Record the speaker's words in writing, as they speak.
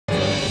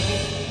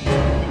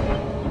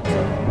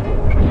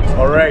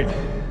All right,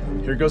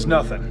 here goes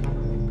nothing.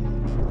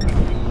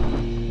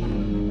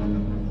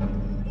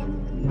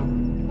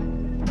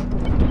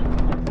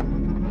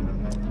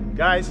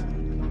 Guys.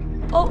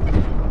 Oh,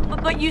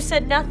 but you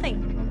said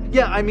nothing.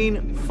 Yeah, I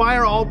mean,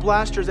 fire all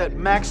blasters at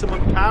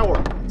maximum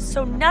power.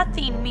 So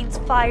nothing means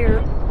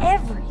fire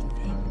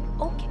everything.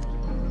 Okay.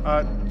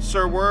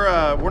 Sir,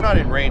 we're not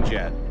in range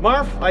yet.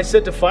 Marv, I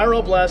said to fire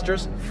all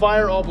blasters,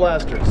 fire all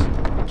blasters.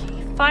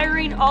 Okay,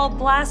 firing all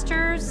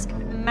blasters,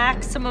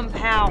 maximum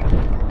power.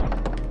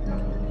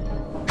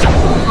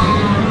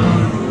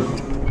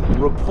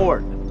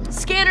 Report.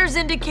 Scanners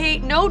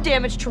indicate no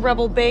damage to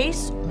Rebel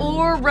base,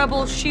 or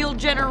Rebel shield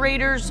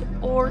generators,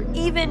 or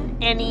even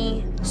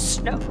any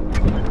snow.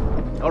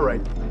 All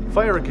right,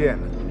 fire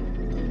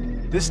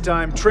again. This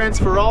time,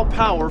 transfer all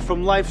power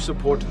from life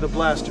support to the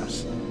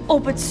blasters.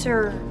 Oh, but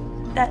sir,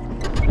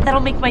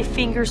 that'll make my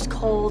fingers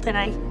cold, and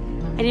I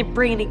didn't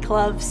bring any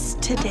gloves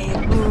today.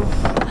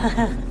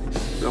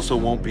 We also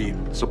won't be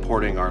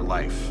supporting our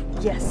life.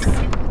 Yes.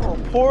 Oh,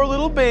 poor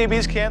little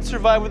babies can't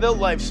survive without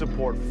life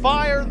support.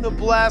 Fire the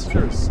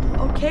blasters.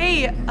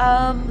 Okay,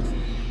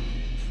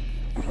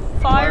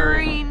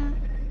 firing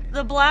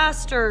the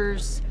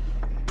blasters.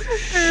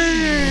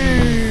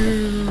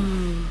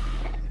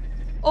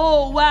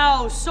 Oh,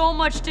 wow, so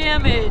much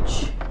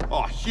damage.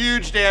 Oh,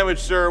 huge damage,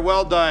 sir.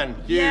 Well done.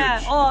 Huge.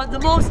 Yeah, oh, the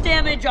most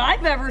damage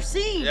I've ever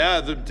seen. Yeah,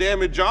 the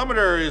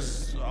damageometer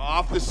is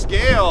off the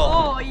scale.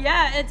 Oh,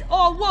 yeah, it's,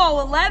 oh,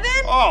 whoa, 11?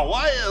 Oh,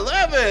 why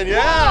 11?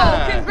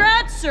 Yeah. Whoa,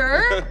 congrats,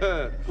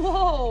 sir.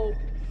 Whoa.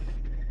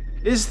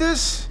 Is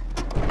this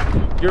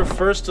your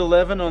first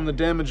 11 on the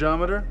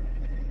damageometer?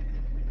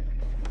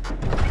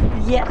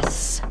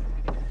 Yes.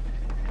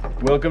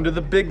 Welcome to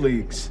the big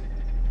leagues.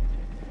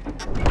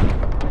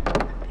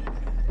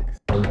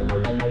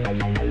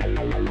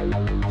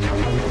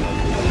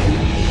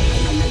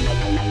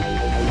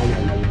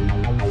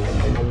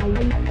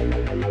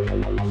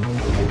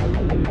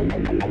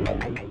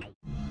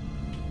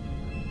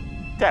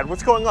 Dad,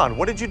 what's going on?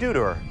 What did you do to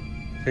her?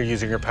 You're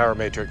using her power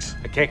matrix.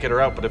 I can't get her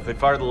out, but if they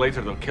fire the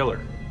laser, they'll kill her.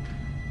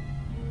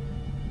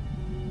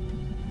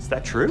 Is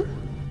that true?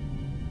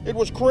 It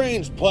was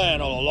KRAYNE's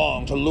plan all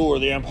along to lure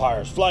the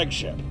Empire's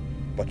flagship.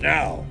 But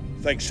now,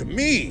 thanks to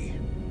me,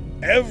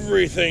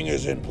 everything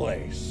is in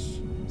place.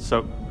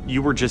 So,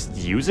 you were just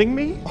using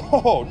me?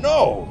 Oh,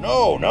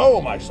 no,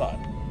 my son.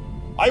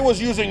 I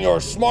was using your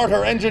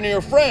smarter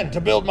engineer friend to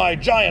build my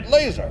giant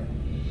laser.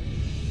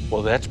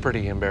 Well, that's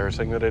pretty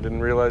embarrassing that I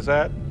didn't realize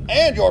that.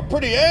 And your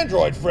pretty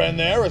android friend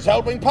there is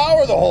helping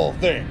power the whole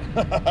thing.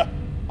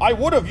 I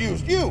would have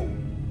used you,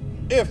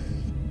 if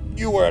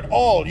you were at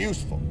all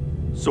useful.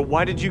 So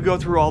why did you go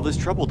through all this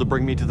trouble to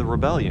bring me to the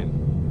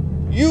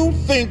rebellion? You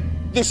think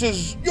this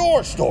is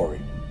your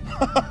story?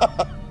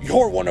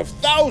 You're one of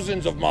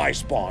thousands of my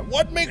spawn.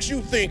 What makes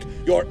you think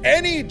you're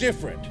any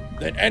different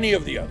than any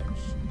of the others?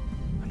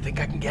 I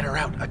think I can get her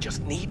out. I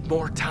just need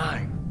more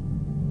time.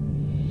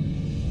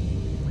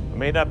 I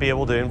may not be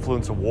able to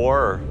influence a war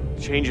or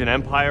change an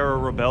empire or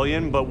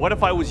rebellion, but what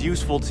if I was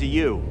useful to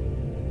you?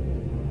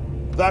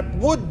 That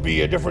would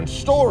be a different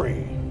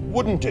story,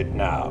 wouldn't it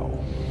now?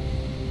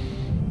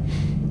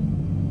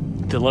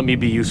 Then let me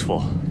be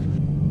useful.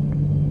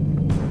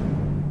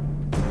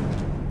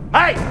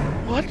 Hey!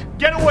 What?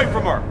 Get away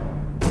from her!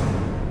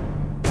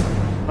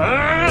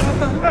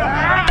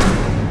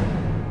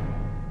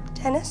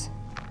 Dennis?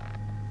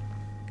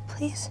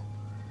 Please?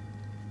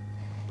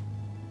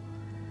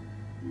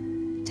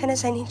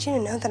 Dennis, I need you to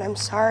know that I'm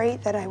sorry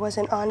that I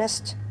wasn't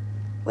honest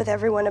with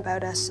everyone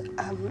about us.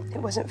 It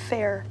wasn't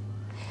fair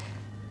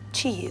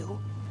to you.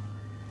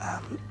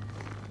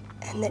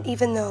 And that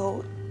even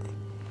though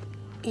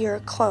you're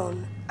a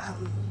clone,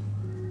 I've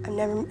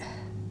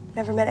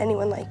never met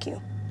anyone like you.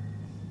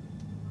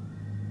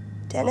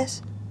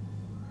 Dennis?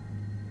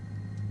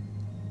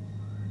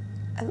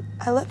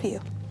 I love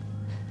you.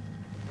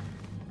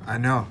 I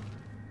know.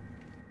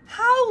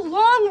 How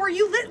long were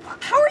you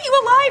how are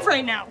you alive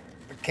right now?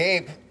 The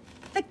cape.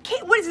 The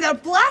cape? What is it, a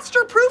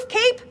blaster-proof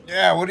cape?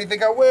 Yeah, what do you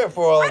think I wear it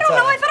for all the time? I don't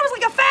know, I thought it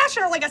was like a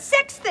fashion or like a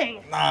sex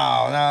thing.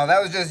 No,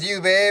 that was just you,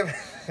 babe.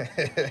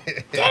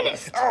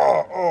 Dennis!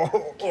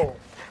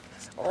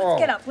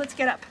 Let's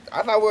get up.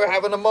 I thought we were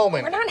having a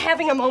moment. We're not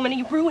having a moment,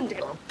 you ruined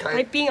it. Okay.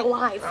 By being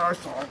alive. Oh,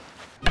 sorry.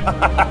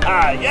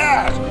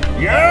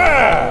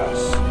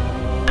 Yes!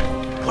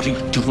 What are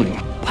you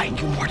doing? Buying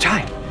you more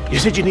time. You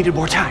said you needed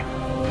more time.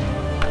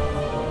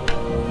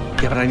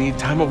 Yeah, but I need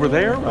time over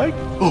there, right?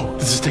 Oh,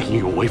 this is taking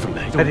you away from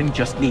that. I didn't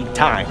just need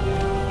time.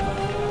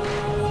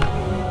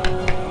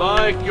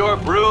 Mike, your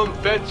broom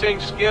fencing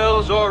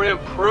skills are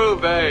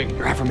improving.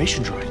 Your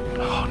affirmation droid.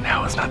 Oh,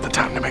 now is not the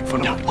time to make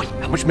fun of me. No, wait,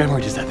 how much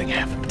memory does that thing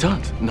have?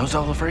 Tons. Knows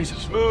all the phrases.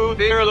 Smooth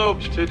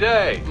earlobes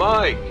today,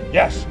 Mike.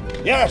 Yes.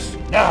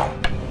 Now,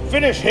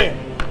 finish him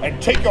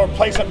and take your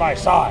place at my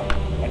side.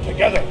 And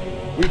together,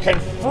 we can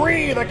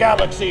free the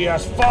galaxy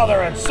as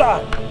father and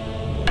son.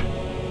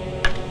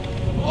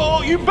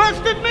 Oh, you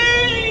bested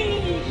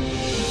me!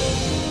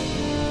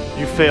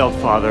 You failed,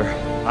 Father.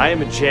 I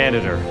am a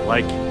janitor,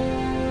 like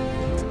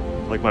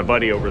my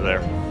buddy over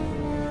there.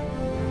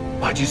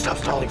 Why'd you stop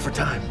stalling for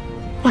time?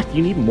 What,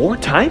 you need more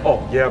time?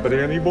 Oh, yeah, but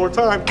I need more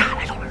time. God,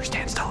 I don't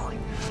understand stalling.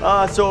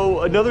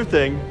 So another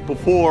thing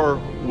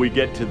before we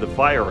get to the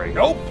firing.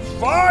 Nope,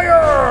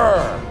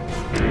 fire!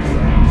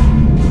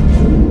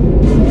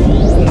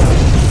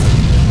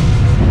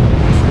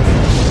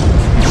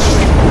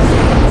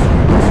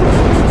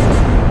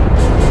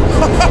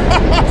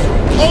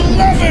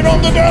 11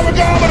 on the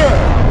damagometer!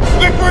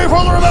 Victory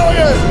for the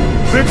rebellion!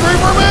 Victory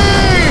for me!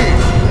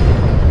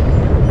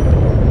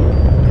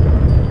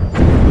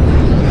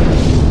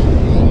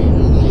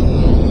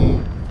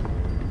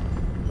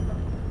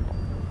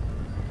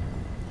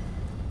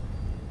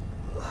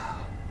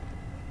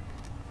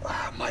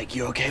 Mike,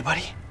 you okay,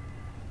 buddy?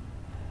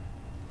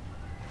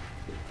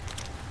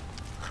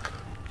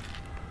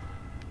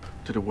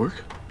 Did it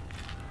work?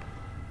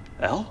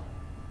 Elle?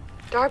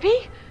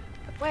 Darby?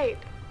 Wait,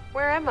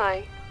 where am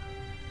I?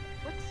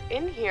 What's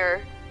in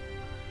here?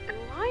 And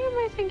why am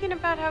I thinking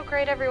about how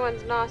great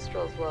everyone's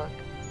nostrils look?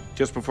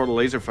 Just before the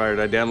laser fired,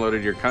 I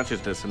downloaded your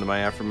consciousness into my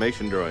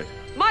affirmation droid.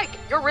 Mike,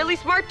 you're really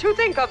smart to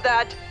think of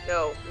that.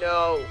 No.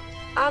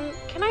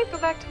 Can I go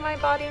back to my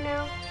body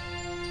now?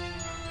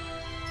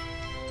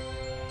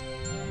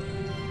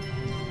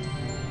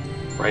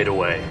 Right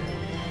away.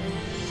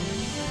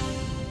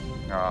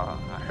 Aw,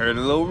 I heard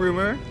a little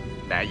rumor.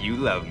 Now you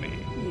love me.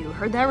 You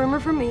heard that rumor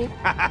from me.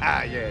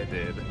 Yeah, it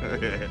did.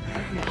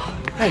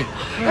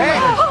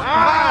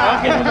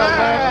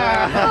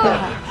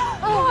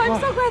 Oh, I'm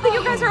so glad that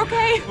you guys are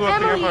okay.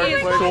 Emily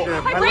is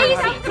crazy.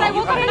 I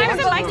woke up and I was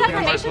in Mike's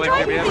affirmation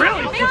droid.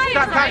 Really?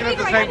 Stop talking at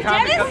the same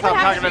time. Stop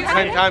talking at the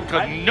same time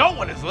because no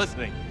one is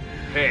listening.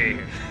 Hey.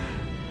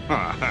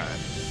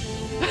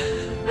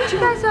 You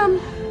guys,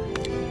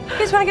 you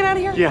guys want to get out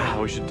of here? Yeah,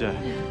 we should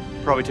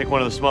probably take one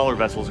of the smaller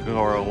vessels and go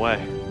our own way.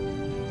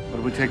 What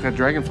do we take that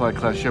Dragonfly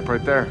class ship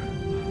right there?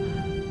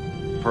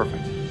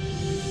 Perfect.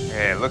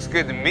 Yeah, it looks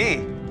good to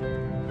me.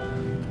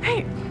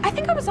 Hey, I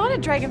think I was on a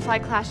Dragonfly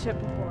class ship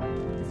before.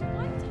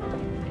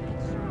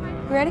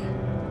 You ready?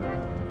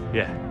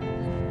 Yeah.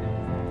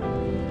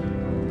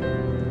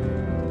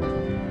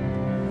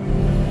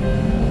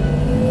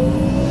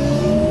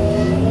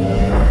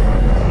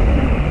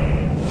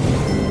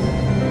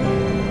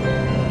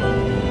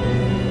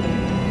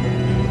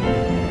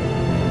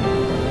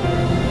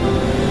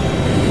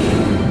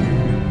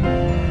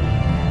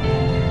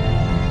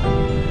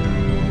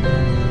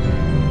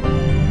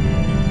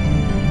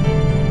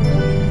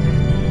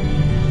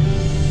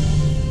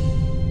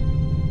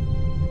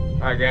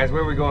 Alright guys,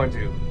 where are we going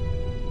to?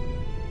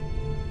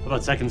 How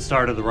about second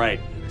star to the right,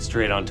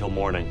 straight on till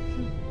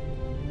morning?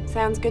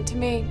 Sounds good to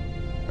me.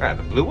 Ah,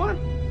 the blue one?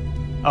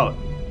 Oh,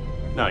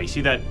 no, you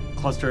see that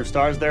cluster of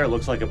stars there? It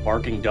looks like a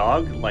barking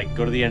dog. Like,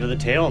 go to the end of the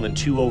tail and then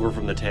 2 over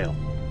from the tail.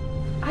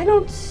 I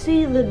don't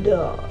see the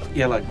dog.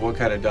 Yeah, like what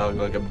kind of dog?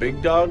 Like a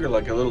big dog or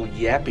like a little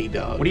yappy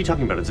dog? What are you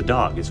talking about? It's a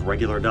dog. It's a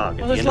regular dog.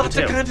 Well, there's lots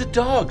of kinds of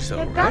dogs, though,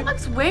 That right?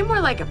 looks way more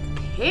like a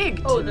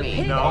pig to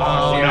me. No,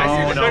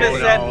 I should have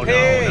said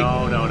pig.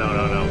 No.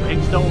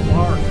 Pigs don't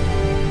bark.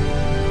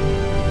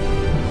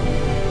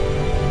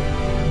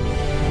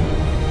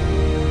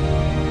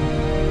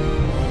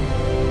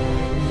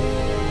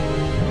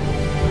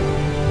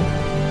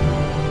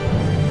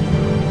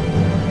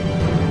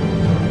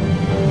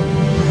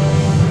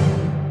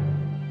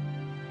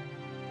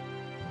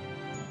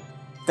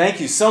 Thank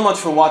you so much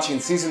for watching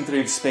Season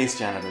 3 of Space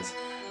Janitors.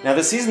 Now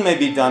the season may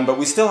be done, but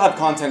we still have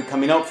content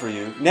coming out for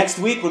you. Next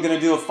week we're going to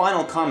do a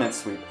final comment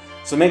sweep,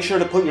 so make sure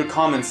to put your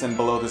comments in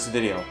below this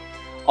video.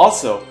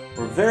 Also,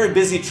 we're very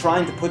busy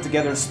trying to put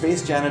together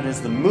Space Janitors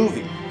the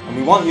movie, and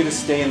we want you to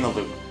stay in the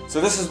loop. So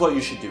this is what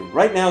you should do.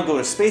 Right now go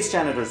to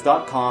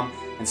spacejanitors.com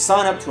and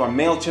sign up to our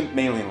MailChimp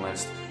mailing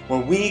list, where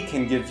we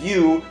can give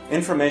you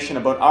information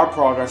about our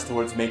progress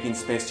towards making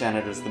Space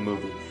Janitors the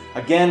movie.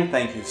 Again,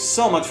 thank you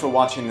so much for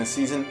watching this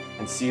season,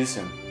 and see you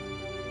soon.